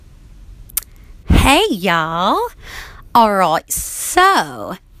Hey, y'all. All right,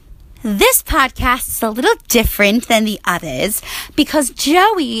 so this podcast is a little different than the others because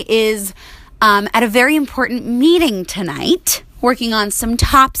Joey is at a very important meeting tonight, working on some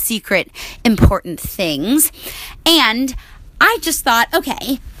top secret important things. And I just thought,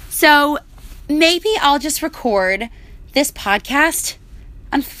 okay, so maybe I'll just record this podcast,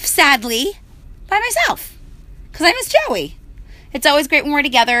 sadly, by myself because I miss Joey. It's always great when we're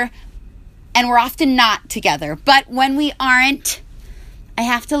together. And we're often not together. But when we aren't, I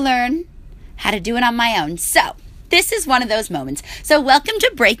have to learn how to do it on my own. So, this is one of those moments. So, welcome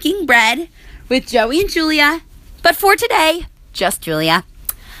to Breaking Bread with Joey and Julia. But for today, just Julia.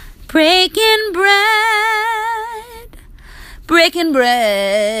 Breaking bread. Breaking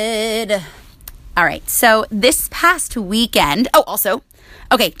bread. All right. So, this past weekend. Oh, also,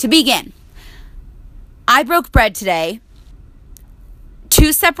 okay, to begin. I broke bread today.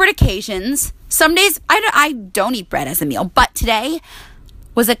 2 separate occasions. Some days I don't eat bread as a meal, but today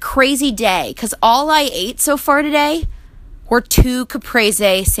was a crazy day because all I ate so far today were 2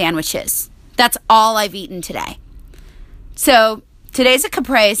 caprese sandwiches. That's all I've eaten today. So today's a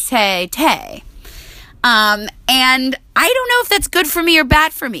caprese day. And I don't know if that's good for me or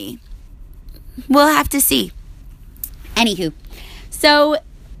bad for me. We'll have to see. Anywho, so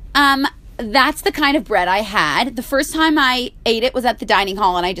that's the kind of bread I had. The first time I ate it was at the dining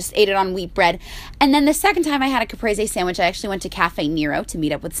hall, and I just ate it on wheat bread. And then the second time I had a caprese sandwich, I actually went to Cafe Nero to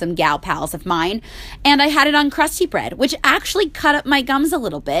meet up with some gal pals of mine, and I had it on crusty bread, which actually cut up my gums a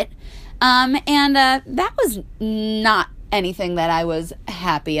little bit. That was not anything that I was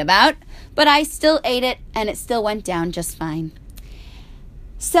happy about, but I still ate it, and it still went down just fine.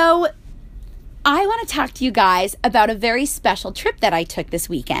 So I want to talk to you guys about a very special trip that I took this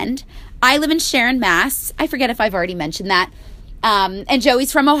weekend. I live in Sharon, Mass. I forget if I've already mentioned that. And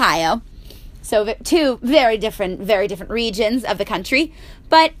Joey's from Ohio. So 2 very different regions of the country.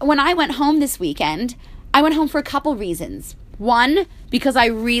 But when I went home this weekend, I went home for a couple reasons. One, because I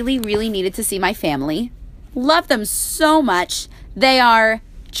really, really needed to see my family. Love them so much. They are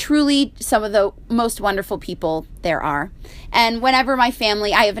truly some of the most wonderful people there are. And whenever my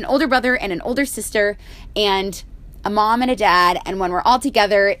family, I have an older brother and an older sister and a mom and a dad, and when we're all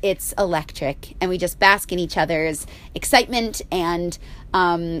together, it's electric, and we just bask in each other's excitement and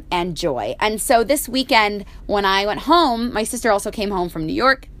joy. And so this weekend, when I went home, my sister also came home from New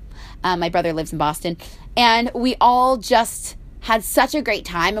York. My brother lives in Boston, and we all just had such a great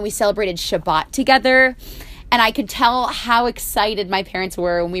time, and we celebrated Shabbat together. And I could tell how excited my parents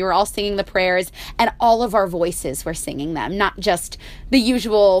were when we were all singing the prayers, and all of our voices were singing them, not just the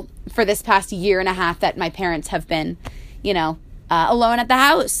usual for this past year and a half that my parents have been, alone at the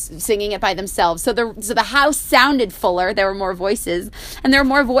house, singing it by themselves. So the house sounded fuller. There were more voices, and there were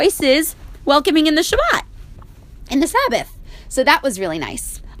more voices welcoming in the Shabbat, in the Sabbath. So that was really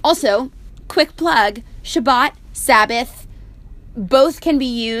nice. Also, quick plug, Shabbat, Sabbath, both can be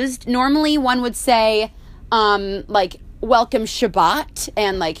used. Normally one would say, welcome Shabbat,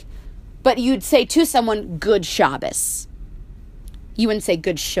 and but you'd say to someone, good Shabbos. You wouldn't say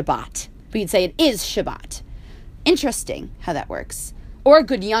good Shabbat, but you'd say it is Shabbat. Interesting how that works. Or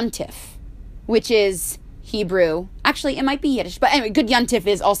good Yontif, which is Hebrew. Actually, it might be Yiddish, but anyway, good Yontif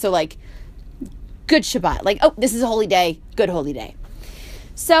is also good Shabbat. This is a holy day, good holy day.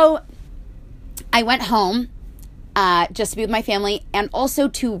 So I went home just to be with my family, and also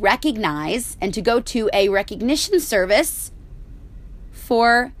to recognize and to go to a recognition service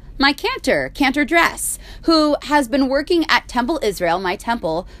for my cantor Dress, who has been working at Temple Israel, my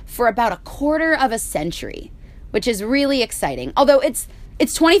temple, for about a quarter of a century, which is really exciting. Although it's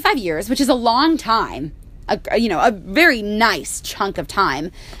 25 years, which is a long time, a very nice chunk of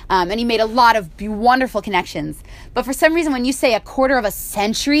time, and he made a lot of wonderful connections. But for some reason, when you say a quarter of a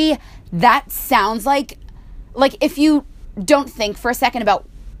century, that sounds like if you don't think for a second about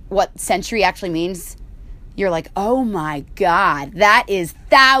what century actually means, you're like, oh my God, that is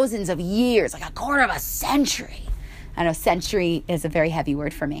thousands of years, a quarter of a century. I know century is a very heavy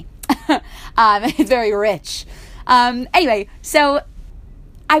word for me. It's very rich. Anyway, so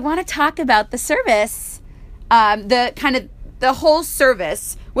I want to talk about the service, the whole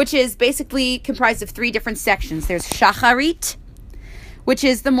service, which is basically comprised of 3 different sections. There's Shacharit, which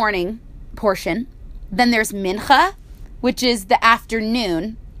is the morning portion. Then there's Mincha, which is the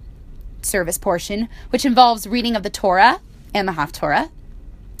afternoon service portion, which involves reading of the Torah and the Haftorah.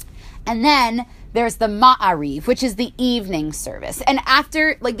 And then there's the Ma'ariv, which is the evening service. And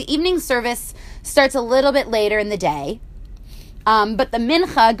after, the evening service starts a little bit later in the day, but the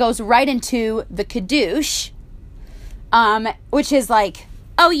Mincha goes right into the Kiddush, which is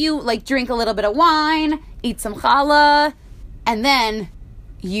you like drink a little bit of wine, eat some challah, and then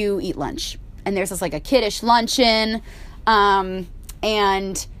you eat lunch. And there's this like a kiddush luncheon. And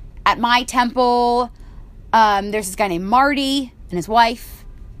at my temple, there's this guy named Marty and his wife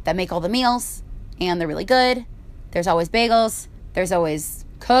that make all the meals, and they're really good. There's always bagels. There's always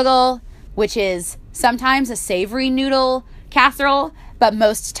kugel, which is sometimes a savory noodle casserole, but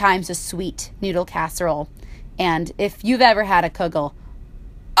most times a sweet noodle casserole. And if you've ever had a kugel,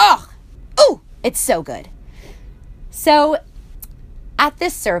 it's so good. So at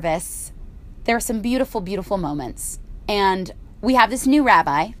this service, there are some beautiful, beautiful moments. And we have this new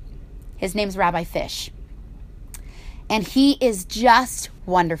rabbi. His name's Rabbi Fish. And he is just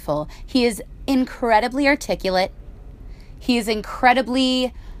wonderful. He is incredibly articulate. He is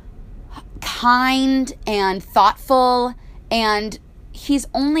incredibly kind and thoughtful. And he's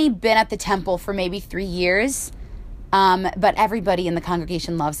only been at the temple for maybe 3 years. But everybody in the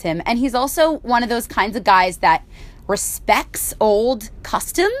congregation loves him. And he's also one of those kinds of guys that respects old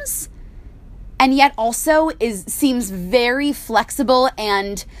customs and yet also seems very flexible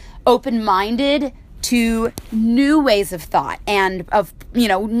and open-minded to new ways of thought and of,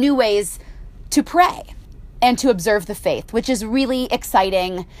 new ways to pray and to observe the faith, which is really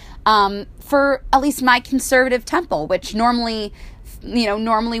exciting for at least my conservative temple, which normally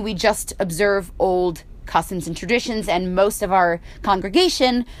we just observe old customs and traditions, and most of our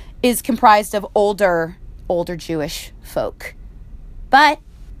congregation is comprised of older Jewish folk. But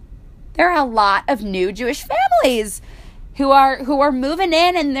there are a lot of new Jewish families who are moving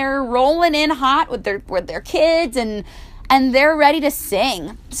in, and they're rolling in hot with their kids, and they're ready to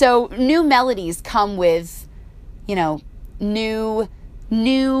sing. So new melodies come with, new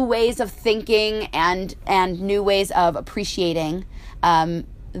ways of thinking and new ways of appreciating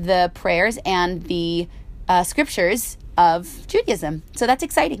the prayers and the scriptures of Judaism. So that's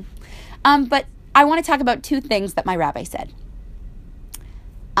exciting. But I want to talk about 2 things that my rabbi said.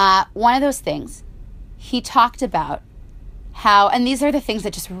 One of those things, he talked about how, and these are the things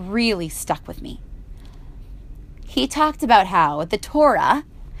that just really stuck with me. He talked about how the Torah,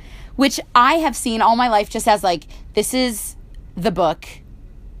 which I have seen all my life just as like, this is the book,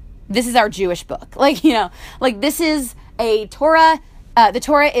 this is our Jewish book. This is a Torah. The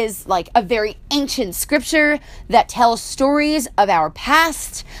Torah is like a very ancient scripture that tells stories of our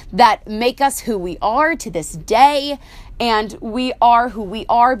past that make us who we are to this day. And we are who we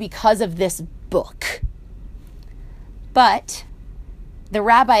are because of this book. But the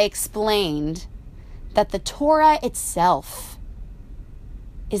rabbi explained that the Torah itself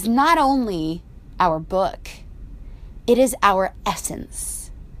is not only our book, it is our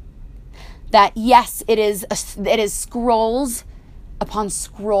essence. That yes, it is scrolls upon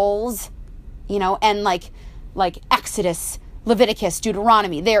scrolls, and like Exodus, Leviticus,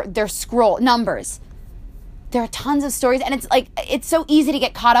 Deuteronomy, they're scroll numbers. There are tons of stories, and it's so easy to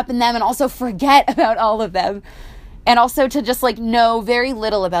get caught up in them and also forget about all of them. And also to just know very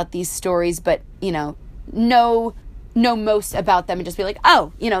little about these stories, but, know most about them and just be like,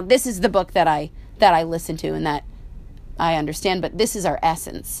 this is the book that I listen to and that I understand, but this is our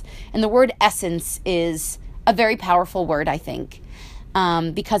essence. And the word essence is a very powerful word, I think,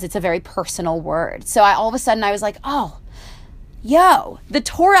 because it's a very personal word. So all of a sudden I was like, the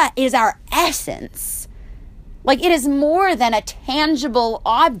Torah is our essence. It is more than a tangible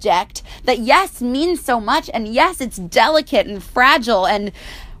object that, yes, means so much. And yes, it's delicate and fragile. And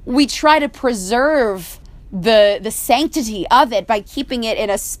we try to preserve the sanctity of it by keeping it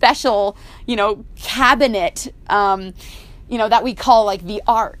in a special, cabinet, that we call the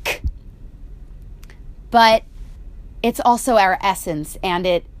ark. But it's also our essence, and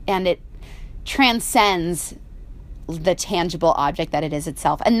it transcends the tangible object that it is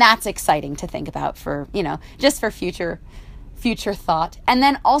itself. And that's exciting to think about for, just for future thought. And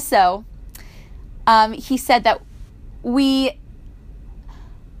then also, he said that we,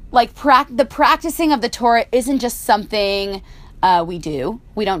 the practicing of the Torah isn't just something we do.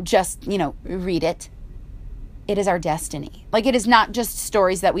 We don't just, read it. It is our destiny. It is not just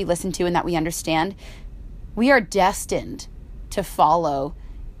stories that we listen to and that we understand. We are destined to follow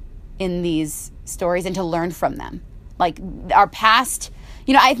in these stories and to learn from them. Our past,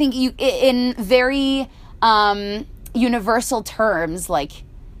 I think in very universal terms,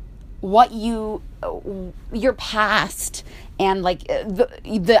 what your past and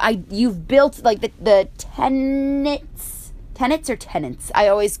you've built the tenants or tenants. I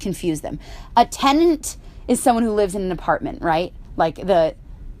always confuse them. A tenant is someone who lives in an apartment, right? A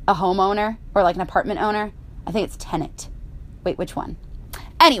homeowner or an apartment owner. I think it's tenant. Wait, which one?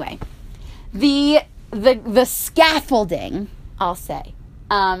 Anyway, the scaffolding, I'll say,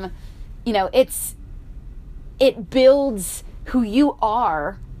 It builds who you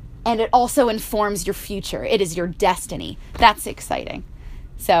are, and it also informs your future. It is your destiny. That's exciting.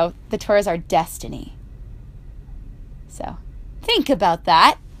 So the Torah is our destiny. So think about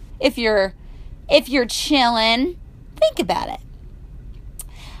that. If you're chilling, think about it.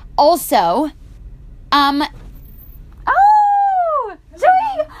 Also, Joey,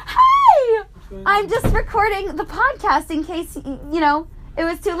 hi! I'm just recording the podcast in case, it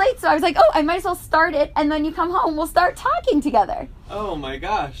was too late. So I was like, I might as well start it. And then you come home, we'll start talking together. Oh my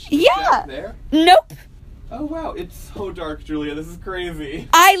gosh. Yeah. There? Nope. Oh wow, it's so dark, Julia. This is crazy.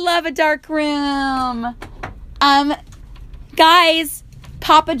 I love a dark room. Guys,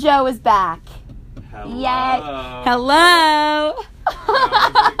 Papa Joe is back. Hello. Yay. Hello.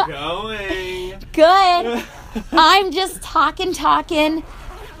 How's it going? Good. I'm just talking,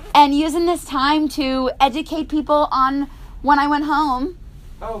 and using this time to educate people on when I went home.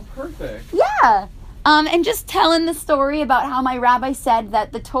 Oh, perfect. Yeah. And just telling the story about how my rabbi said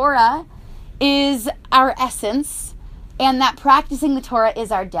that the Torah is our essence and that practicing the Torah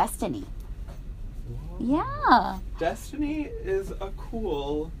is our destiny. Yeah. Destiny is a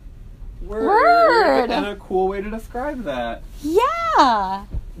cool word. And a cool way to describe that. Yeah.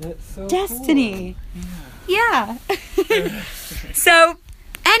 That's so Destiny. Cool. Yeah. So,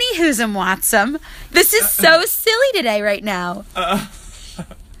 anywho's and Watsum, this is so silly today right now.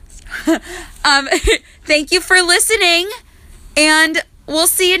 Thank you for listening, and we'll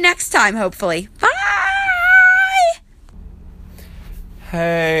see you next time, hopefully. Bye!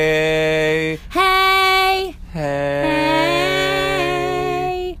 Hey. Hey! Hey.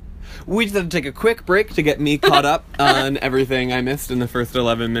 We just have to take a quick break to get me caught up on everything I missed in the first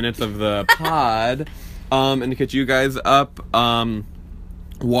 11 minutes of the pod. And to catch you guys up,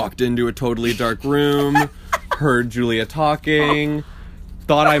 walked into a totally dark room, heard Julia talking,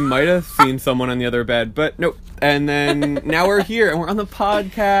 thought I might have seen someone on the other bed, but nope. And then now we're here and we're on the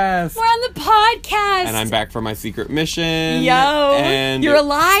podcast. We're on the podcast. And I'm back for my secret mission. Yo, and you're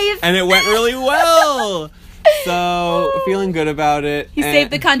alive. And it went really well. So, feeling good about it. You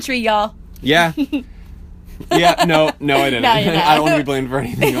saved the country, y'all. Yeah. Yeah, no, I didn't. No, you know. I don't want to be blamed for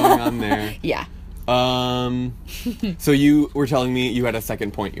anything going on there. Yeah. So you were telling me you had a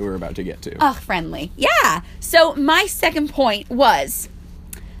second point you were about to get to. Ugh, friendly. Yeah. So my second point was,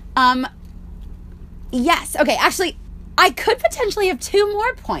 yes. Okay, actually, I could potentially have two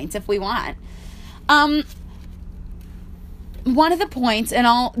more points if we want. One of the points, and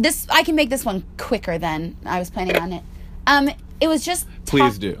I can make this one quicker than I was planning on it. It was just...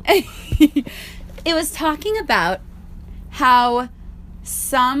 Please do. It was talking about how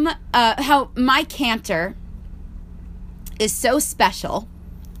how my cantor is so special,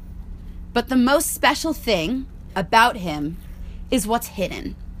 but the most special thing about him is what's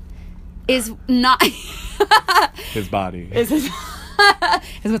hidden. Is not... His body. Is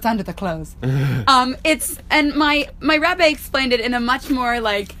what's under the clothes. And my rabbi explained it in a much more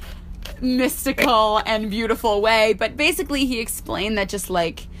like mystical and beautiful way, but basically he explained that just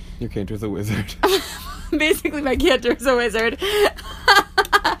like your cantor's a wizard. Basically my cantor is a wizard.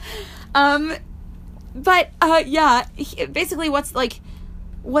 Basically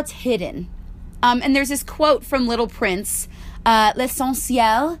what's hidden. And there's this quote from Little Prince,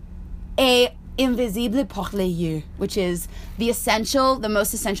 l'essentiel est invisible pour les yeux, which is the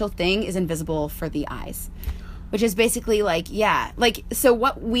most essential thing is invisible for the eyes, which is basically so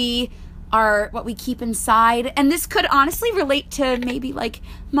what we keep inside, and this could honestly relate to maybe like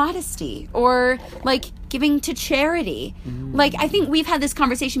modesty or like giving to charity. Like I think we've had this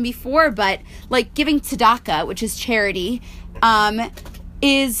conversation before, but like giving tzedakah, which is charity,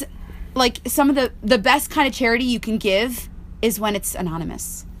 is like some of the best kind of charity you can give is when it's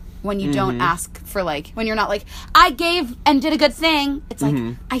anonymous. When you don't ask for when you're not like, I gave and did a good thing. It's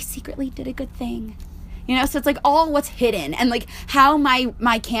like, I secretly did a good thing. So it's like all what's hidden. And like how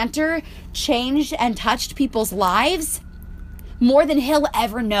my cantor changed and touched people's lives more than he'll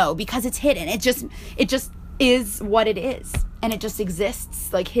ever know because it's hidden. It just is what it is. And it just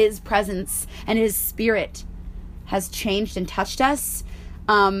exists. Like his presence and his spirit has changed and touched us.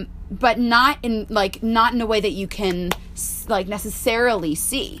 But not in a way that you can necessarily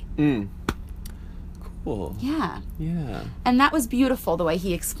see. Cool. Yeah. And that was beautiful the way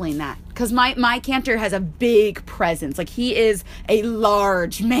he explained that, because my cantor has a big presence. Like he is a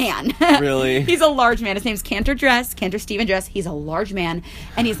large man. Really? He's a large man. His name's Cantor Stephen Dress. He's a large man,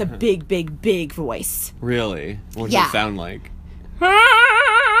 and he has a big, big, big voice. Really? What does it sound like?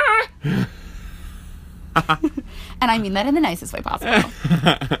 And I mean that in the nicest way possible.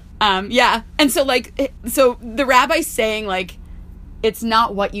 And so so the rabbi's saying it's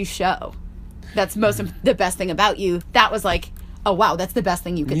not what you show. That's the best thing about you. That was like, oh, wow, that's the best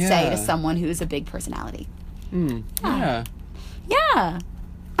thing you could say to someone who's a big personality. Yeah. Yeah.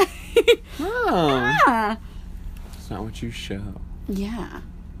 Oh. Yeah. It's not what you show. Yeah.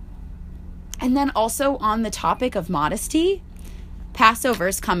 And then also on the topic of modesty,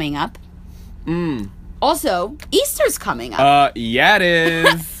 Passover's coming up. Also, Easter's coming up. Yeah, it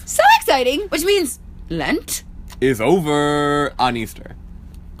is. So exciting, which means Lent is over on Easter.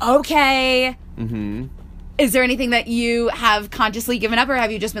 Okay. Mm-hmm. Is there anything that you have consciously given up, or have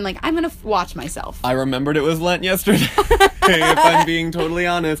you just been like, I'm going to watch myself? I remembered it was Lent yesterday, if I'm being totally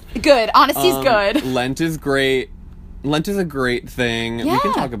honest. Good. Honesty's good. Lent is great. Lent is a great thing. Yeah. We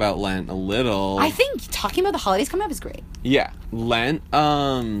can talk about Lent a little. I think talking about the holidays coming up is great. Yeah. Lent,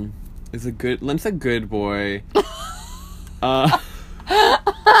 Lent's a good boy.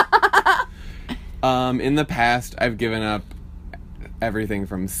 In the past, I've given up everything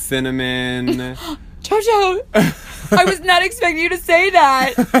from cinnamon. Jojo, I was not expecting you to say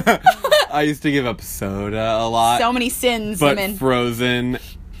that. I used to give up soda a lot. So many sins, but women. frozen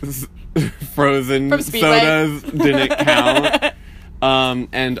From Speedway. sodas didn't count.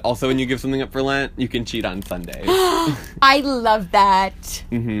 And also, when you give something up for Lent, you can cheat on Sundays. I love that.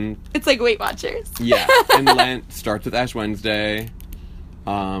 Mm-hmm. It's like Weight Watchers. Yeah, and Lent starts with Ash Wednesday,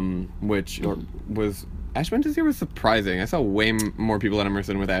 which was... Ash Wednesday was surprising. I saw way more people at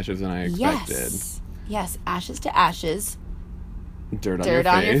Emerson with ashes than I expected. Yes, ashes to ashes. Dirt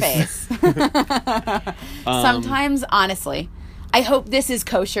on your face. Sometimes, honestly, I hope this is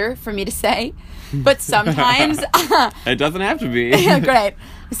kosher for me to say, but sometimes... It doesn't have to be. Great.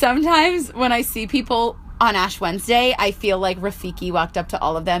 Sometimes when I see people on Ash Wednesday, I feel like Rafiki walked up to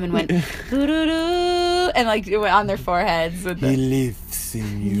all of them and went, doo-doo-doo, and like went on their foreheads. With He lifts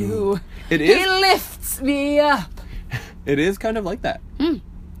in you. It He is. lifts me up. It is kind of like that.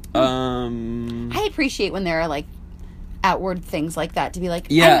 I appreciate when there are like outward things like that to be like,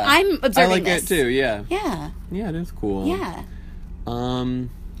 yeah, I'm observing I like this. it too. Yeah. Yeah. Yeah, it is cool. Yeah.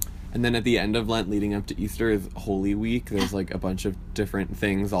 And then at the end of Lent, leading up to Easter, is Holy Week. There's like a bunch of different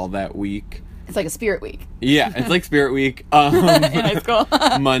things all that week. It's like a spirit week. Yeah, it's like Spirit Week. In high school.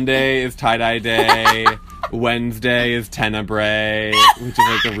 Monday is Tie-Dye Day. Wednesday is Tenebrae, which is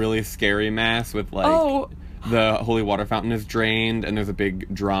like a really scary mass with like the holy water fountain is drained and there's a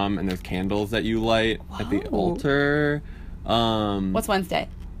big drum and there's candles that you light at the altar. What's Wednesday?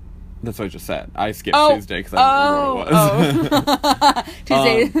 That's what I just said. I skipped Tuesday because I don't remember what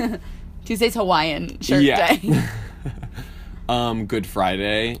it was. Tuesday's Hawaiian shirt day. Good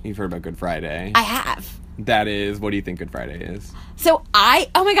Friday. You've heard about Good Friday. I have. That is, what do you think Good Friday is? So oh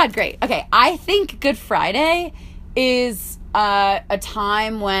my God, great. Okay, I think Good Friday is a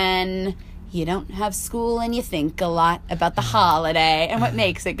time when you don't have school and you think a lot about the holiday and what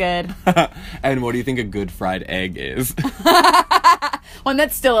makes it good. And what do you think a good fried egg is? One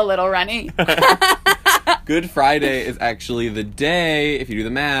that's still a little runny. Good Friday is actually the day, if you do the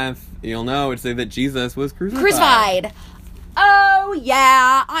math, you'll know it's the day that Jesus was crucified. Oh,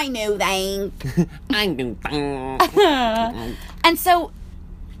 yeah, I knew that. And so,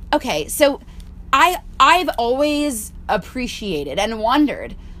 okay, so I've always appreciated and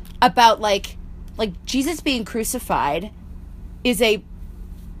wondered about, like Jesus being crucified is a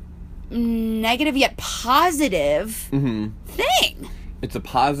negative yet positive thing. It's a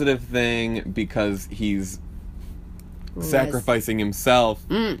positive thing because he's sacrificing himself,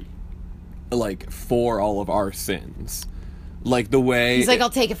 like, for all of our sins. Like, the way... He's like,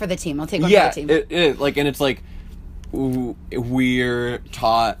 I'll take it for the team. I'll take one for the team. Yeah, it is. Like, and it's like, we're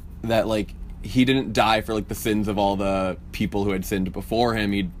taught that, like, he didn't die for, like, the sins of all the people who had sinned before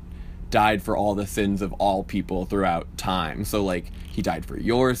him. He died for all the sins of all people throughout time. So, like, he died for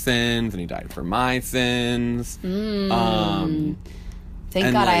your sins, and he died for my sins. Thank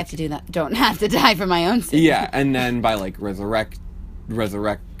God, like, I have to do that. Don't have to die for my own sins. Yeah, and then by, like, by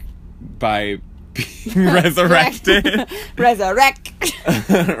being resurrected. Resurrect.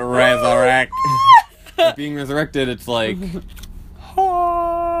 Being resurrected, it's like,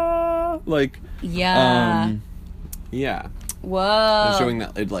 like, yeah. Yeah. Whoa. And showing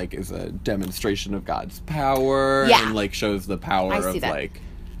that it, like, is a demonstration of God's power. Yeah. And, like, shows the power of, that. like,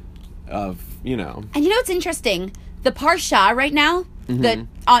 of, you know. And you know what's interesting? The Parsha right now, that,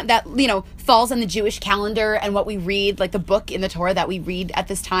 you know, falls on the Jewish calendar and what we read, like the book in the Torah that we read at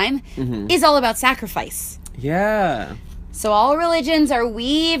this time, is all about sacrifice. Yeah. So all religions are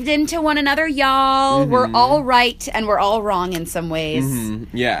weaved into one another, y'all. We're all right and we're all wrong in some ways.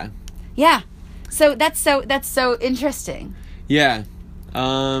 Yeah. Yeah. So that's so interesting. Yeah.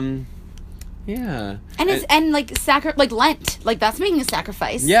 Yeah. And it's like Lent. Like, that's making a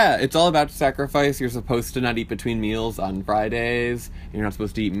sacrifice. Yeah, it's all about sacrifice. You're supposed to not eat between meals on Fridays. You're not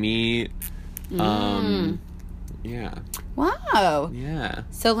supposed to eat meat. Yeah. Wow. Yeah.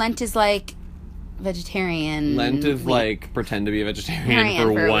 So Lent is like vegetarian. Lent is like pretend to be a vegetarian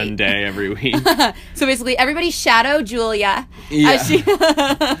for a one week. day every week. So basically, everybody shadow Julia.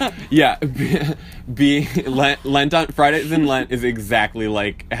 Yeah. Yeah. Lent on Fridays in Lent is exactly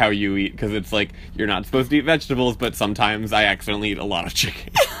like how you eat, because it's like you're not supposed to eat vegetables, but sometimes I accidentally eat a lot of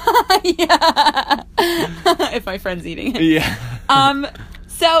chicken. Yeah. If my friend's eating it. Yeah.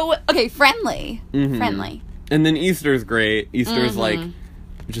 So, okay, friendly. Mm-hmm. Friendly. And then Easter's great. Easter's like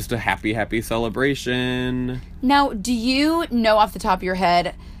just a happy celebration. Now, do you know off the top of your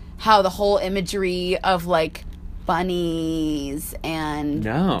head how the whole imagery of like bunnies and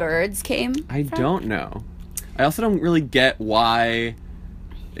birds came from? I don't know. I also don't really get why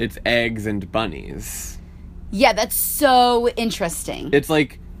it's eggs and bunnies. Yeah, that's so interesting. It's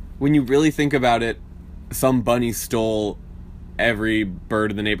like, when you really think about it, some bunny stole every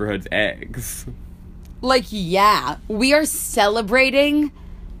bird in the neighborhood's eggs. Like, yeah, we are celebrating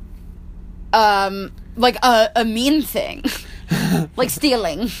like a mean thing. Like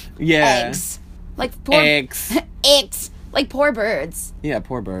stealing. Yeah. Eggs. Like poor eggs. Eggs. Like poor birds. Yeah,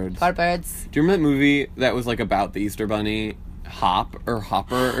 poor birds. Poor birds. Do you remember that movie that was like about the Easter Bunny? Hopper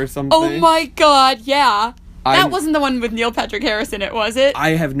or something? Oh my god, yeah. That wasn't the one with Neil Patrick Harris in it, was it? I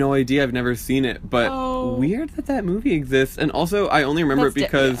have no idea. I've never seen it. But weird that movie exists. And also, I only remember it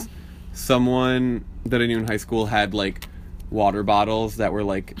because someone that I knew in high school had, like, water bottles that were,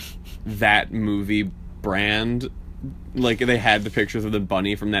 like, that movie brand. Like, they had the pictures of the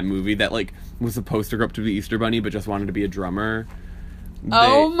bunny from that movie that, like, was supposed to grow up to be Easter Bunny, but just wanted to be a drummer.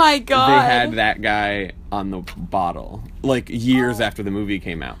 Oh my god. They had that guy on the bottle. Like, years after the movie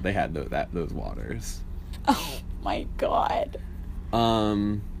came out, they had those waters. Oh my god.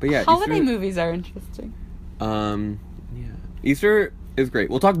 But yeah, holiday Easter, movies are interesting. Yeah. Easter is great.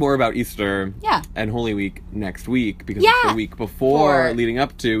 We'll talk more about Easter and Holy Week next week, because it's the week before leading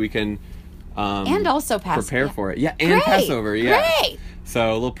up to, we can and also prepare for it. Yeah, and Passover, yeah. Great.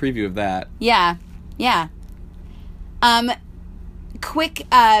 So a little preview of that. Yeah. Yeah. Quick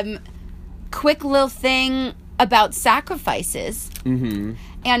little thing about sacrifices. Mm-hmm.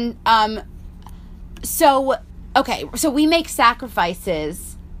 And so we make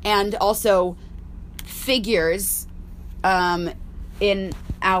sacrifices and also figures in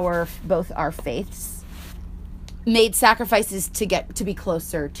both our faiths, made sacrifices to be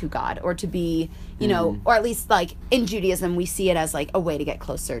closer to God, or to be, you know, or at least like in Judaism we see it as like a way to get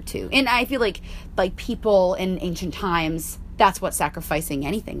closer to. And I feel like people in ancient times, that's what sacrificing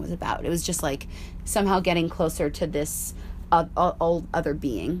anything was about. It was just like somehow getting closer to this other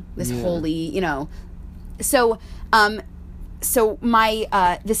being, this holy, you know. So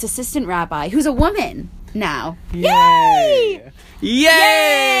my this assistant rabbi, who's a woman now. Yay!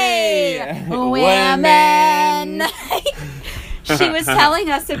 Yay! Women! She was telling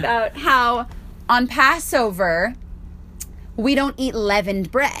us about how on Passover we don't eat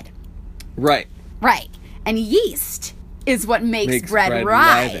leavened bread. Right. Right. And yeast is what makes bread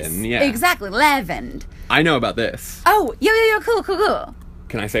rise. Leaven, yeah. Exactly, leavened. I know about this. Oh, yeah, cool.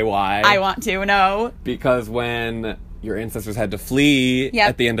 Can I say why? I want to know. Because when your ancestors had to flee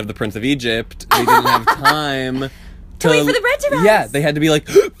at the end of the Prince of Egypt, they didn't have time to wait for the bread to rise. Yeah, they had to be like,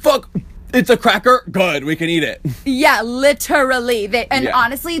 fuck, it's a cracker? Good, we can eat it. Yeah, literally.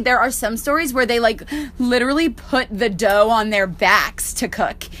 Honestly, there are some stories where they like literally put the dough on their backs to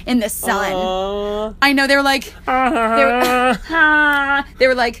cook in the sun. I know, they were like, they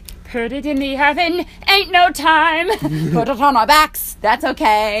were like, put it in the oven, ain't no time. Put it on our backs, that's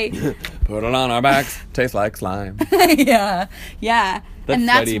okay. Put it on our backs, tastes like slime. Yeah. That's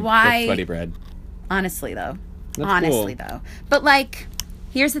why. That's sweaty bread. Honestly, though. That's cool. But like,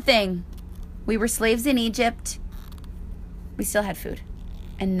 here's the thing. We were slaves in Egypt. We still had food.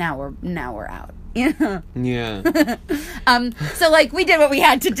 And now we're out. Yeah. Yeah. So like, we did what we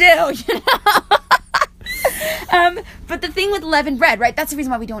had to do, you know? But the thing with leavened bread, right? That's the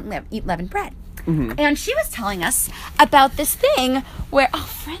reason why we don't eat leavened bread. Mm-hmm. And she was telling us about this thing where,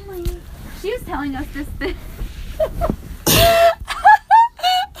 friendly. She was telling us this thing.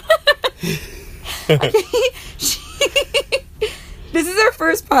 This is our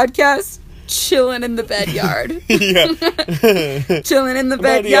first podcast. Chilling in the bed yard. Yeah. Chilling in the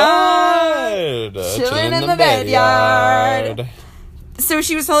bed yard. Chilling in the bed yard. So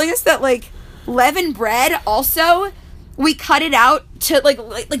she was telling us that like leavened bread also, we cut it out to like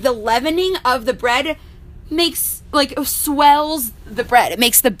the leavening of the bread makes like swells the bread. It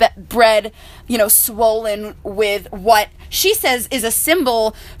makes the bread, swollen with what she says is a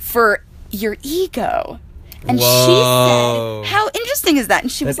symbol for your ego. And Whoa. she said, how interesting is that?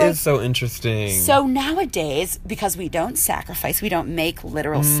 And she was That like, is so interesting. so nowadays, because we don't sacrifice, we don't make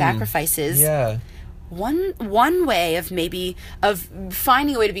literal sacrifices. Yeah. One way of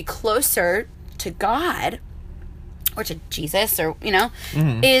finding a way to be closer to God or to Jesus or,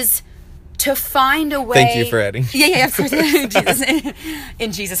 is to find a way. Thank you for adding. Yeah, of course. Jesus.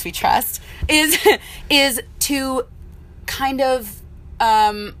 In Jesus we trust. Is to kind of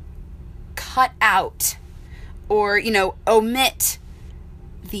cut out or, omit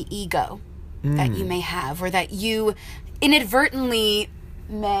the ego that you may have or that you inadvertently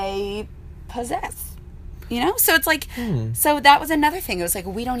may possess. So it's like, so that was another thing. It was like,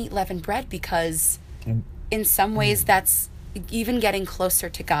 we don't eat leavened bread because in some ways that's even getting closer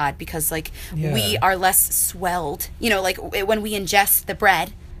to God because we are less swelled, when we ingest the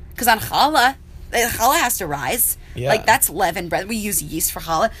bread, because on challah has to rise. Yeah. That's leavened bread. We use yeast for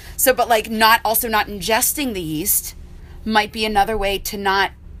challah. So, but not ingesting the yeast might be another way to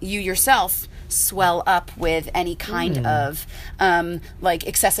not you yourself swell up with any kind of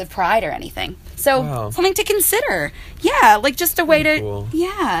excessive pride or anything. So something to consider. Yeah, just a way to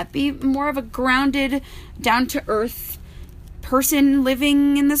be more of a grounded, down to earth person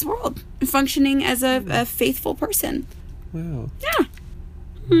living in this world, functioning as a faithful person. Wow. Yeah.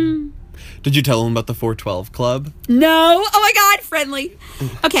 Did you tell them about the 412 Club? No. Oh my God, friendly.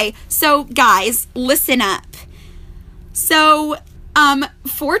 Okay, so guys, listen up. So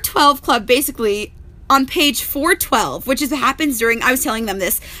 412 Club, basically, on page 412, which happens during, I was telling them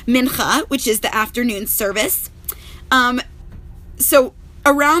this, Mincha, which is the afternoon service. So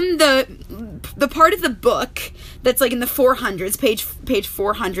around the part of the book that's in the 400s, page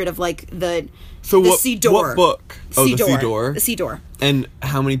 400 of the Siddur. What book? Oh, the Siddur. The Siddur. And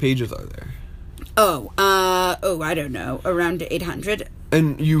how many pages are there? I don't know, around 800.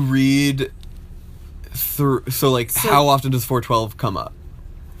 And you read through, so how often does 412 come up?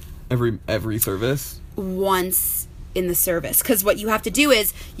 Every service? Once in the service. Because what you have to do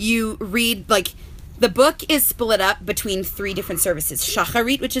is you read, the book is split up between 3 different services.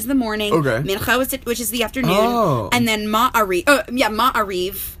 Shacharit, which is the morning. Okay. Mincha, which is the afternoon. Oh. And then Ma'ariv.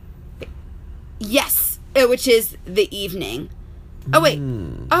 Ma'ariv. Yes. Which is the evening. Oh, wait.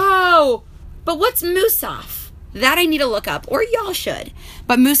 Oh. But what's Musaf? That I need to look up. Or y'all should.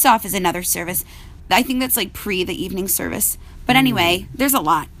 But Musaf is another service. I think that's pre the evening service. But anyway, there's a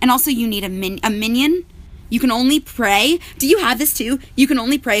lot. And also you need a minyan. You can only pray. Do you have this too? You can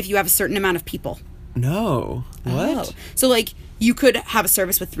only pray if you have a certain amount of people. No. What? Oh. So you could have a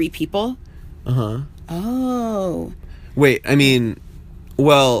service with 3 people. Uh-huh. Oh. Wait, I mean,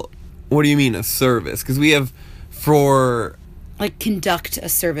 well, what do you mean a service? Because we have conduct a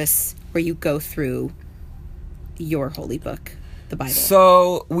service where you go through your holy book, the Bible.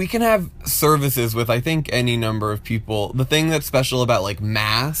 So we can have services with, I think, any number of people. The thing that's special about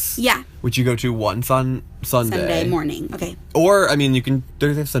Mass, which you go to once on Sunday morning, okay. Or I mean,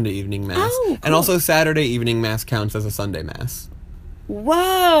 they have Sunday evening Mass, cool. And also Saturday evening Mass counts as a Sunday Mass.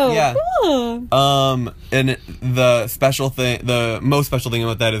 Whoa! Yeah. Cool. And the most special thing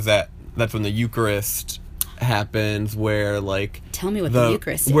about that is that's when the Eucharist happens, where tell me what the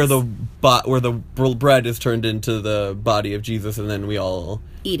Eucharist is. Where the bread is turned into the body of Jesus, and then we all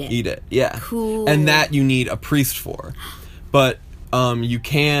eat it. Yeah. Cool. And that you need a priest for, but you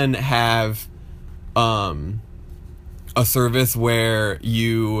can have a service where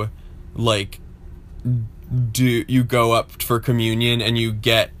you you go up for communion and you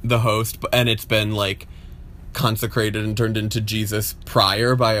get the host, and it's been consecrated and turned into Jesus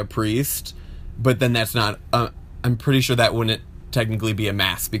prior by a priest. But then that's not, I'm pretty sure that wouldn't technically be a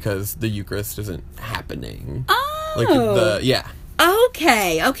Mass because the Eucharist isn't happening. Oh. Yeah.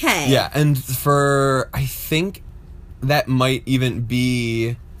 Okay. Yeah, and I think that might even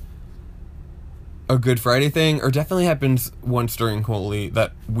be a Good Friday thing, or definitely happens once during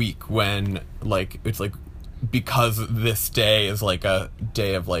that week when, it's because this day is a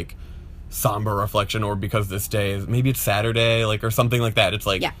day of somber reflection, or because this day is, maybe it's Saturday, or something like that. It's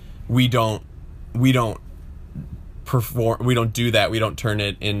we don't perform, we don't do that, we don't turn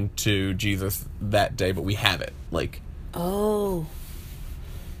it into Jesus that day, but we have it oh,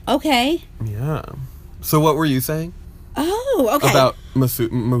 okay. Yeah. So what were you saying? Oh, okay. About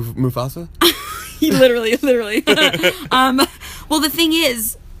Mufasa? literally well, the thing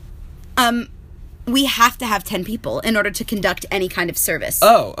is, we have to have 10 people in order to conduct any kind of service.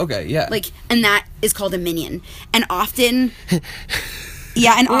 Oh, okay, yeah. And that is called a minyan. And often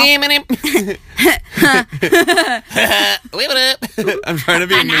Yeah, and I'm trying to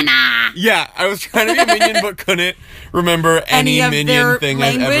be a minion. Yeah, I was trying to be a minion, but couldn't remember any of minion their thing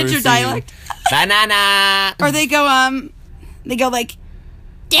I've ever language or seen. dialect. Banana. Or they go like,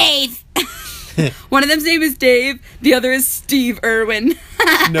 Dave. One of them's name is Dave. The other is Steve Irwin.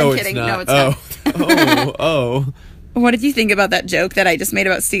 No, I'm it's kidding. not. No, it's not. Oh. What did you think about that joke that I just made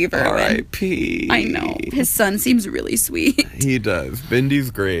about Steve Irwin? R.I.P. I know. His son seems really sweet. He does.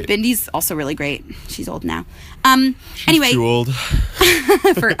 Bindy's great. Bindy's also really great. She's old now. She's Anyway, too old.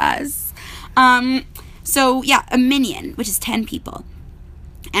 for us. So yeah, a minion, which is 10 people.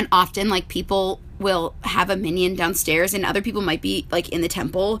 And often, like, people will have a minion downstairs, and other people might be, like, in the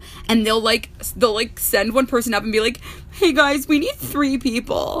temple, and they'll send one person up and be like, hey, guys, we need 3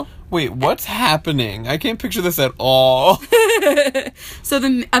 people. Wait, what's happening? I can't picture this at all. So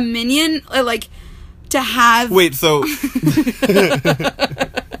a minion, like, to have... Wait, so...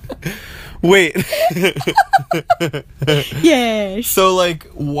 Wait. Yes. So, like,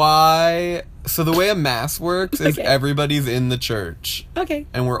 why... So the way a mass works is Okay. everybody's in the church. Okay.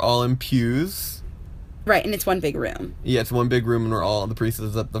 And we're all in pews. Right, and it's one big room. Yeah, it's one big room, and the priest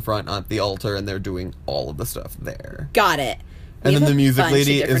is up the front at the altar, and they're doing all of the stuff there. Got it. And We then have the a music bunch of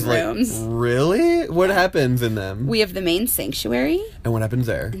lady is different like, rooms. really? What happens in them? We have the main sanctuary, And what happens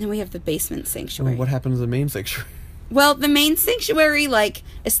there? and then we have the basement sanctuary. What happens in the main sanctuary? Well, the main sanctuary, like,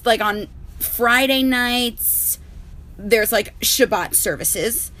 it's like on Friday nights, there's like Shabbat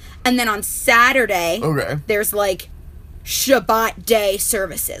services. And then on Saturday, Okay. there's like Shabbat day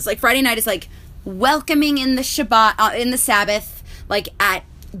services. Like Friday night is like welcoming in the Shabbat, in the Sabbath, like at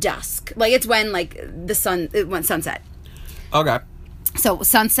dusk. Like it's when like when sunset. Okay. So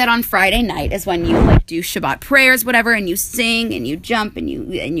sunset on Friday night is when you like do Shabbat prayers, whatever, and you sing and you jump and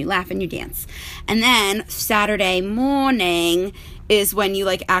you laugh and you dance. And then Saturday morning is when you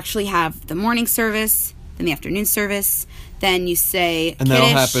like actually have the morning service, then the afternoon service, then you say And that all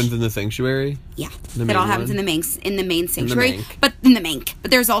Kiddush. happens in the sanctuary? Yeah, The that all main happens one? in the main sanctuary. mank. But in the mank.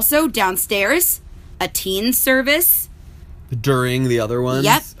 But there's also downstairs a teen service During the other ones?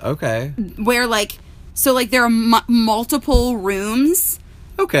 Yep. Okay. where like so like there are multiple rooms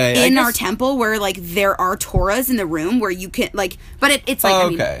Okay. in I our guess- temple where like there are Torahs in the room where you can like, but it's like Oh, I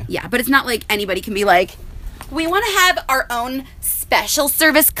mean, okay. yeah, but it's not like anybody can be like, we want to have our own special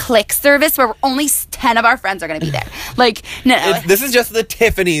service, click service, where only 10 of our friends are going to be there. Like, no. This is just the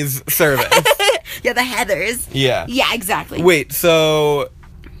Tiffany's service. Yeah, the Heathers. Yeah. Yeah, exactly. Wait, so...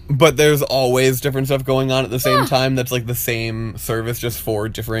 But there's always different stuff going on at the same time that's like the same service, just for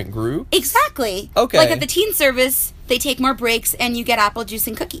different groups? Exactly. Okay. Like at the teen service, they take more breaks and you get apple juice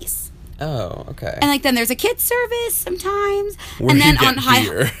and cookies. Oh, okay. And like then there's a kids service sometimes. Where and then you get on high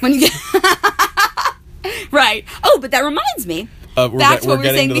beer. when you get right. Oh, but that reminds me. That's what we were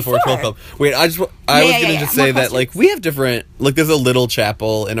getting saying to the before. 412 Club. Wait, I was Yeah, gonna yeah. just More say that, like, questions. we have different, like, there's a little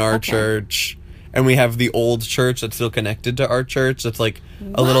chapel in our Okay. church, and we have the old church that's still connected to our church. That's like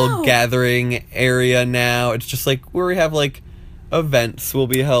a little Wow. gathering area now. It's just like where we have like events will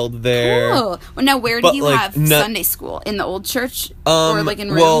be held there. Cool. Well, now where But, do you like, have no- Sunday school? In the old church? Or like in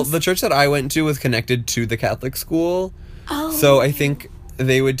rooms? Well, the church that I went to was connected to the Catholic school. Oh. So I think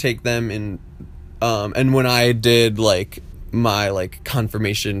they would take them in, and when I did like my like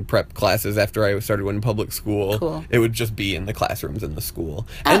confirmation prep classes after I started going to public school, Cool. it would just be in the classrooms in the school,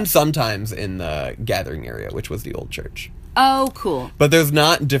 and sometimes in the gathering area, which was the old church. Oh, cool. But there's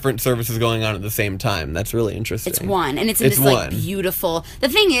not different services going on at the same time. That's really interesting. It's one, and it's in It's this like one. beautiful. The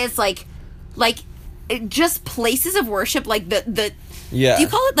thing is, like just places of worship, like the. Yeah. Do you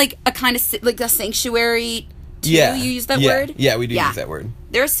call it like a kind of like a sanctuary? Too? Yeah. You use that Yeah. word? Yeah, we do use that word.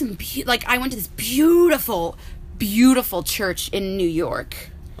 There's some like I went to this beautiful church in New York.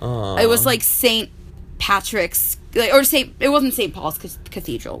 It was like St. Patrick's, or it wasn't St. Paul's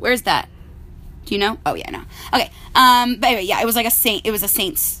Cathedral. Where's that? Do you know? Oh yeah, no. Okay. But anyway, yeah, it was like a saint. It was a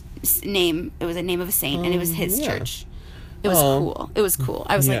saint's name. It was a name of a saint, and it was his yeah. church. It was Oh. cool. It was cool.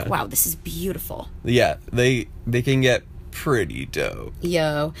 I was Yeah. like, wow, this is beautiful. Yeah, they can get pretty dope.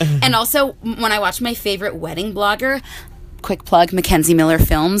 Yo. And also, when I watch my favorite wedding blogger, quick plug, Mackenzie Miller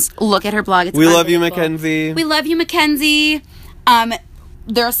Films. Look at her blog. It's We love you, unbelievable. Mackenzie. We love you, Mackenzie.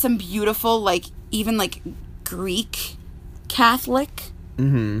 There are some beautiful, like, even, like, Greek Catholic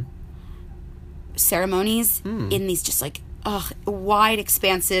ceremonies in these just, like, wide,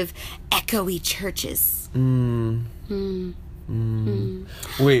 expansive, echoey churches.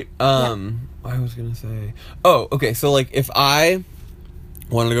 Wait, I was gonna say. Oh, okay. So, like, if I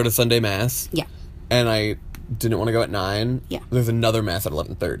wanted to go to Sunday Mass, Yeah. and I didn't want to go at 9, Yeah. there's another Mass at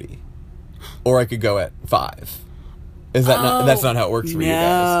 11:30, or I could go at 5. Is that not? That's not how it works for you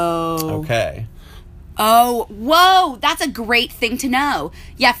guys. Okay. Oh, whoa, that's a great thing to know.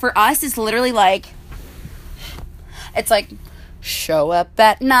 Yeah, for us, it's literally like, it's like, show up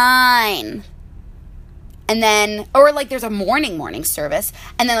at 9. And then, or like there's a morning service.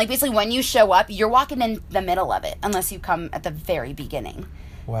 And then like basically when you show up, you're walking in the middle of it, unless you come at the very beginning.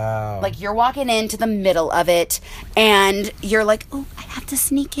 Wow. Like you're walking into the middle of it and you're like, oh, I have to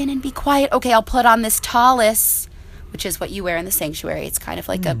sneak in and be quiet. Okay, I'll put on this tallis, which is what you wear in the sanctuary. It's kind of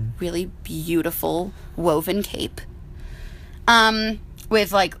like a really beautiful woven cape,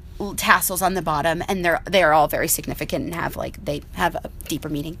 with like tassels on the bottom, and they're all very significant and they have a deeper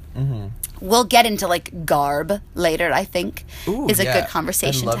meaning. Mm-hmm. We'll get into like garb later. I think is a good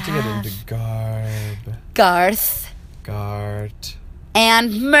conversation. I'd love to get into garb. Garth.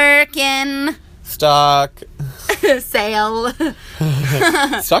 And Merkin. Stock. Sale.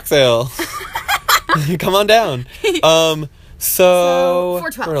 Stock sale. Come on down. So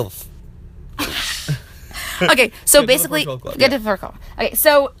 412. Okay, so basically, get to the 412. Okay,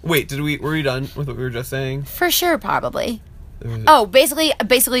 so wait, were we done with what we were just saying? For sure, probably. Oh,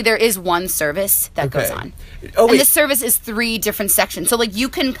 basically, there is one service that goes on. Oh, wait. And this service is 3 different sections. So, like, you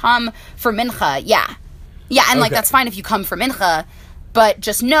can come for mincha, yeah, and like that's fine if you come for mincha, but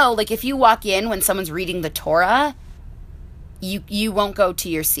just know, like, if you walk in when someone's reading the Torah, you won't go to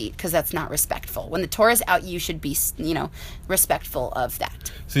your seat because that's not respectful. When the Torah's out, you should be, respectful of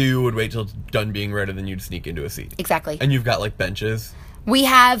that. So you would wait till it's done being read and then you'd sneak into a seat. Exactly. And you've got like benches? We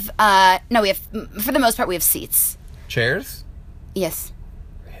have, for the most part, we have seats. Chairs? Yes.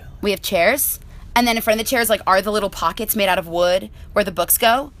 Really? We have chairs. And then in front of the chairs, like, are the little pockets made out of wood where the books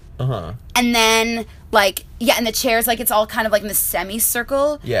go. Uh-huh. And then, like, and the chairs, like, it's all kind of like in the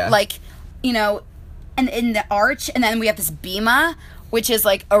semicircle. Yeah. Like, and in the arch, and then we have this bima, which is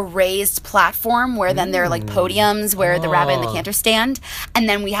like a raised platform where then there are like podiums where the rabbi and the cantor stand, and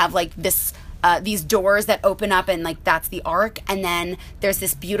then we have like this these doors that open up, and like that's the ark, and then there's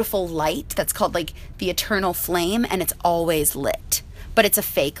this beautiful light that's called like the eternal flame, and it's always lit, but it's a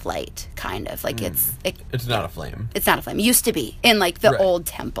fake light, kind of like it's not a flame. It's not a flame. It used to be in like the old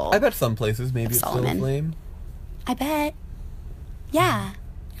temple. I bet some places maybe it's still a flame. I bet. Yeah.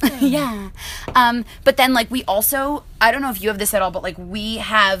 Yeah. But then, like, we also, I don't know if you have this at all, but, like, we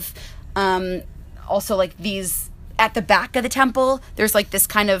have also, like, these, at the back of the temple, there's, like, this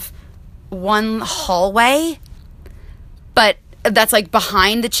kind of one hallway, but that's, like,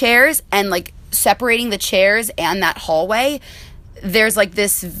 behind the chairs, and, like, separating the chairs and that hallway, there's, like,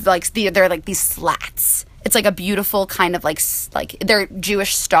 this, like, there are, like, these slats. It's like a beautiful kind of like they're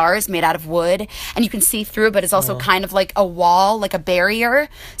Jewish stars made out of wood, and you can see through, but it's also kind of like a wall, like a barrier.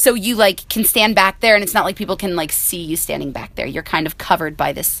 So you like can stand back there, and it's not like people can like see you standing back there. You're kind of covered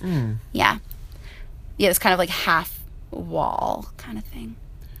by this, it's kind of like half wall kind of thing.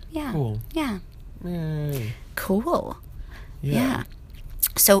 Yeah. Cool. Yeah. Yay. Cool. Yeah.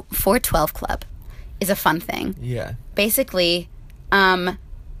 So 412 Club is a fun thing. Yeah. Basically, at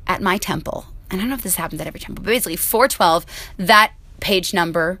my temple. And I don't know if this happens at every temple, but basically 412, that page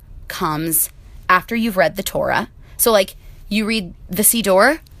number comes after you've read the Torah. So, like, you read the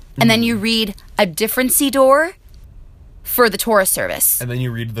Siddur, and then you read a different Siddur for the Torah service. And then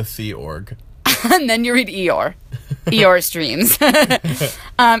you read the Sea Org. And then you read Eeyore. Eeyore's Dreams.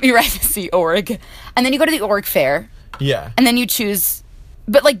 You write the Sea Org. And then you go to the Org Fair. Yeah. And then you choose,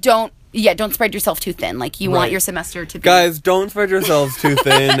 but, like, don't spread yourself too thin. Like, you want your semester to be... Guys, don't spread yourselves too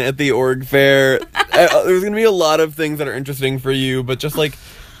thin at the org fair. There's going to be a lot of things that are interesting for you, but just, like,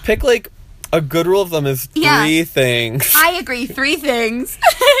 pick, like, a good rule of thumb is 3 things. I agree. 3 things.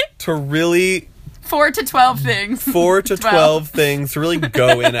 To really... 4 to 12 things. 4 to 12 things to really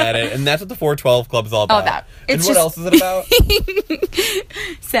go in at it. And that's what the 412 Club is all about. Oh, that. And what else is it about?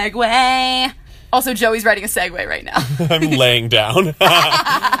 Segway. Also, Joey's writing a segue right now. I'm laying down.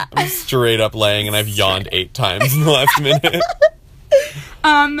 I'm straight up laying, and I've yawned 8 times in the last minute.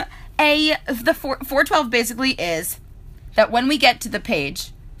 The 412 basically is that when we get to the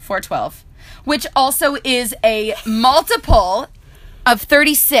page 412, which also is a multiple of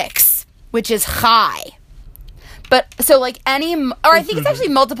 36, which is chai. But so like I think it's actually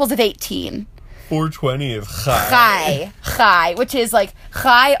multiples of 18. 420 is chai. Chai, which is like,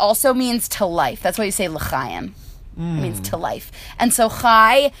 chai also means to life. That's why you say l'chaim. It means to life. And so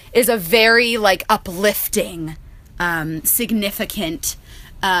chai is a very like uplifting, significant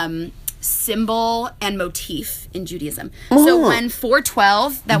symbol and motif in Judaism. So when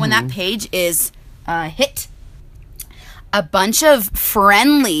 412, when that page is hit, a bunch of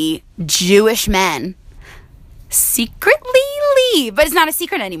friendly Jewish men secretly leave, but it's not a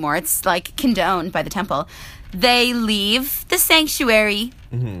secret anymore. It's like condoned by the temple. they leave the sanctuary.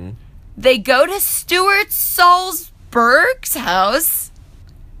 Mm-hmm. They go to Stuart Salzburg's house.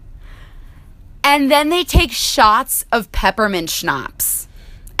 And then they take shots of peppermint schnapps.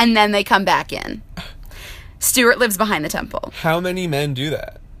 And then they come back in. Stuart lives behind the temple. How many men do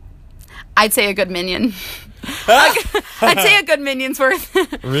that? I'd say a good minion. I'd say a good minion's worth.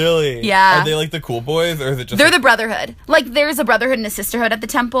 Really? Yeah. Are they like the cool boys, or is it just... They're the brotherhood. Like, there's a brotherhood and a sisterhood at the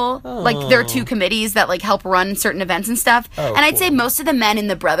temple. Oh. Like, there are two committees that, like, help run certain events and stuff. Oh, and I'd cool. say most of the men in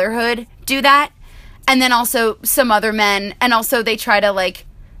the brotherhood do that. And then also some other men. And also they try to, like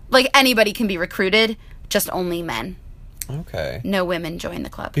anybody can be recruited, just only men. Okay. No women join the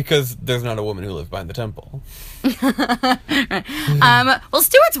club. Because there's not a woman who lives behind the temple. Well,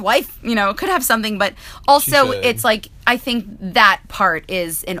 Stuart's wife, could have something, but also should. it's like, I think that part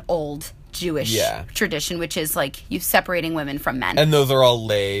is an old Jewish Yeah. tradition, which is like you separating women from men. And those are all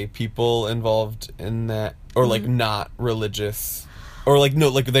lay people involved in that? Or, like, not religious? Or, like, no,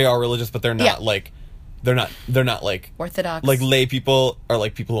 like, they are religious, but they're not, Yeah. like... They're not, like... Orthodox. Like, lay people are,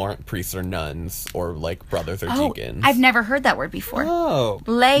 like, people who aren't priests or nuns or, like, brothers or deacons. I've never heard that word before. Oh.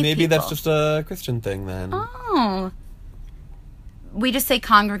 Lay Maybe that's people. just a Christian thing, then. Oh. We just say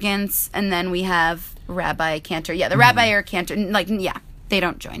congregants, and then we have rabbi, cantor. Yeah, the rabbi or cantor, like, yeah, they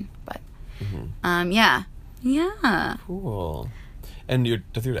don't join, but, yeah. Yeah. Cool. And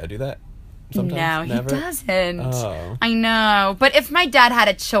does your dad do that? Sometimes? No, Never? he doesn't. Oh. I know. But if my dad had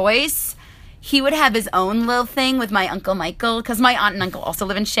a choice, he would have his own little thing with my Uncle Michael, because my aunt and uncle also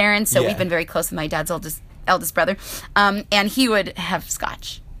live in Sharon, so Yeah. we've been very close with my dad's eldest brother. And he would have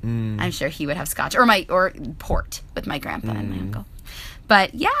scotch. I'm sure he would have scotch. Or port with my grandpa and my uncle.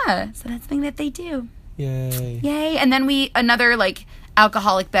 But yeah, so that's something that they do. Yay. Yay. And then another like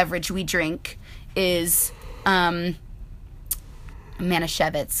alcoholic beverage we drink is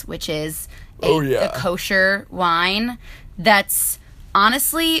Manischewitz, which is a kosher wine that's,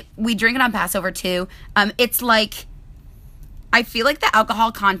 honestly, we drink it on Passover too. It's like, I feel like the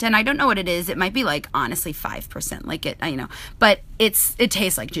alcohol content, I don't know what it is. It might be like, honestly, 5%. Like but it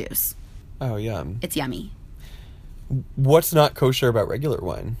tastes like juice. Oh, yum. It's yummy. What's not kosher about regular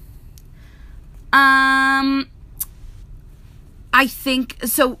wine? I think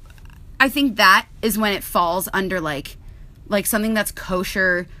that is when it falls under like something that's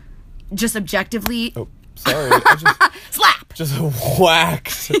kosher, just objectively. Oh, sorry. I Slap! just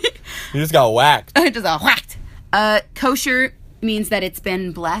whacked. You just got whacked. Just whacked. Kosher means that it's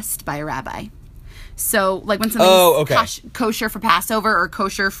been blessed by a rabbi. So, like when something's kosher for Passover or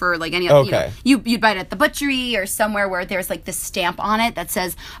kosher for like any other, you'd buy it at the butchery or somewhere where there's like this stamp on it that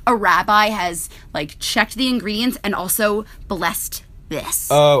says a rabbi has like checked the ingredients and also blessed this.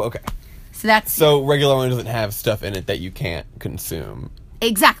 Oh, okay. So regular wine doesn't have stuff in it that you can't consume.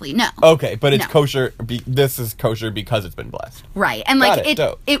 Exactly, no. Okay, but it's No. kosher. This is kosher because it's been blessed. Right, and Got like it,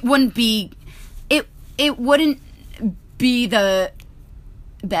 dope. it wouldn't be the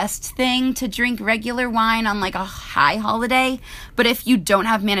best thing to drink regular wine on like a high holiday, but if you don't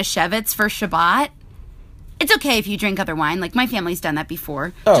have Manischewitz for Shabbat, it's okay if you drink other wine. Like my family's done that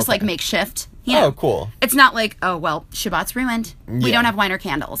before, just like makeshift. Oh, cool. It's not like, oh well, Shabbat's ruined. We Yeah. don't have wine or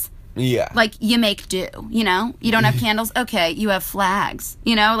candles. Yeah. Like you make do. You don't have candles. Okay, you have flags.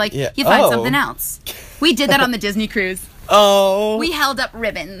 Like Yeah. you find Oh. something else. We did that on the Disney cruise. Oh. We held up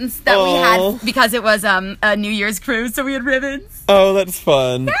ribbons that we had because it was a New Year's cruise, so we had ribbons. Oh, that's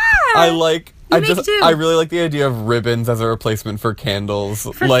fun. Yeah. I really like the idea of ribbons as a replacement for candles.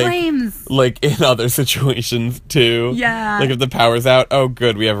 For flames. Like in other situations too. Yeah. Like if the power's out, oh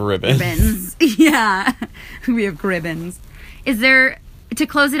good, we have ribbons. Ribbons. Yeah. We have ribbons. Is there, to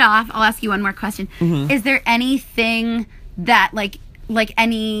close it off, I'll ask you one more question. Mm-hmm. Is there anything that like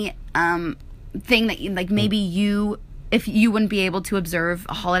any thing that like maybe if you wouldn't be able to observe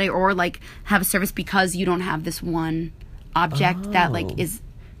a holiday or like have a service because you don't have this one object that like is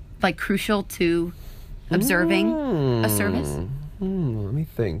like crucial to observing a service? Let me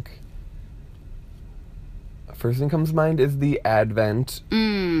think. First thing comes to mind is the Advent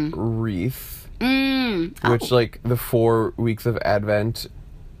wreath, which like the 4 weeks of Advent,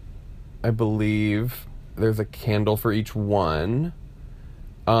 I believe there's a candle for each one.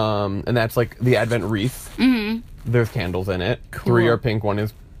 And that's like the Advent wreath. Mm-hmm. There's candles in it. Cool. 3 are pink, 1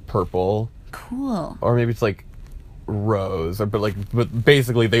 is purple. Cool. Or maybe it's like rose, but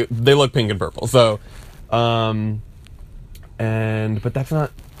basically they look pink and purple. So, but that's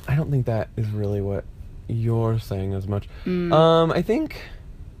not. I don't think that is really what you're saying as much. I think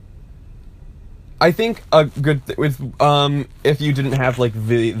a good is if you didn't have like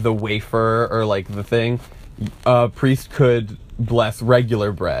the wafer or like the thing, a priest could bless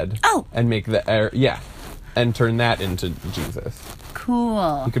regular bread. Oh. And make the and turn that into Jesus.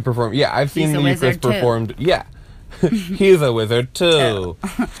 Cool. He could perform. Yeah, I've seen He's a the Eucharist wizard, too. performed. Yeah. He's a wizard, too.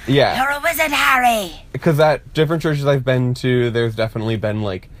 Yeah. You're a wizard, Harry. Because at different churches I've been to, there's definitely been,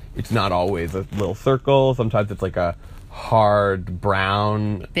 like, it's not always a little circle. Sometimes it's, like, a hard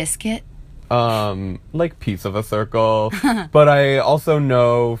brown, Biscuit. like, piece of a circle. But I also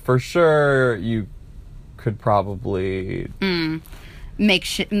know for sure you could probably...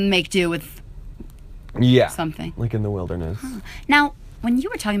 Make do with Yeah. something. Like in the wilderness. Now, when you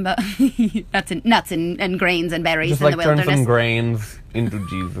were talking about nuts and grains and berries Just, in like, the turn wilderness, some grains into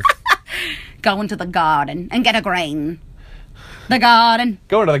Jesus. go into the garden and get a grain. The garden.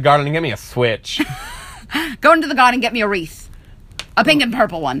 Go into the garden and get me a switch. Go into the garden and get me a wreath. A pink and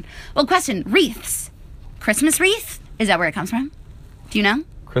purple one. Well, question, wreaths. Christmas wreath? Is that where it comes from? Do you know?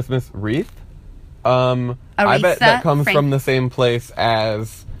 Christmas wreath? I bet that comes from the same place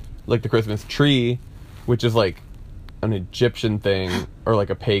as, like, the Christmas tree, which is, like, an Egyptian thing, or, like,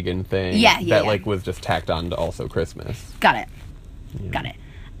 a pagan thing. That, like, was just tacked on to also Christmas. Got it. Yeah. Got it.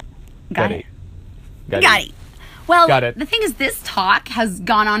 Got it. Got it. Well, Got it. The thing is, this talk has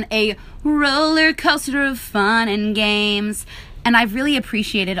gone on a roller coaster of fun and games, and I've really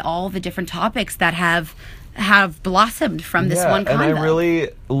appreciated all the different topics that have blossomed from this one convo. And I really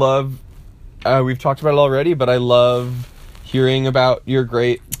love, we've talked about it already, but I love hearing about your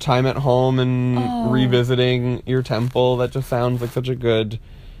great time at home and revisiting your temple. That just sounds like such a good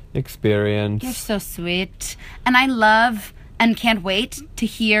experience. You're so sweet. And I love and can't wait to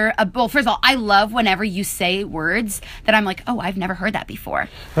hear, well, first of all, I love whenever you say words that I'm like, oh, I've never heard that before.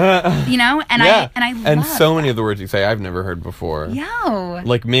 You know? And yeah. I love and so many of the words you say I've never heard before. Yo.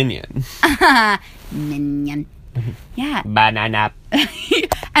 Like minion. Minion. Yeah. Banana.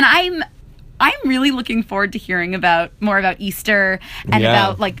 And I'm really looking forward to hearing more about Easter and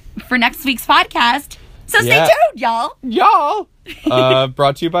about, like, for next week's podcast. So stay tuned, y'all. Y'all.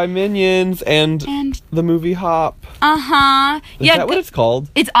 Brought to you by Minions and the movie Hop. Uh-huh. Is that what it's called?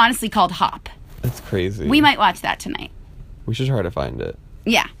 It's honestly called Hop. That's crazy. We might watch that tonight. We should try to find it.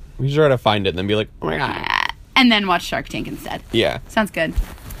 Yeah. We should try to find it and then be like, oh my god. And then watch Shark Tank instead. Yeah. Sounds good.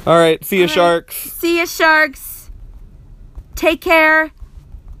 All right. See ya, sharks. See ya, sharks. Take care.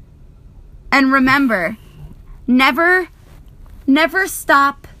 And remember, never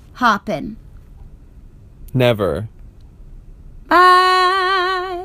stop hopping. Never. Bye.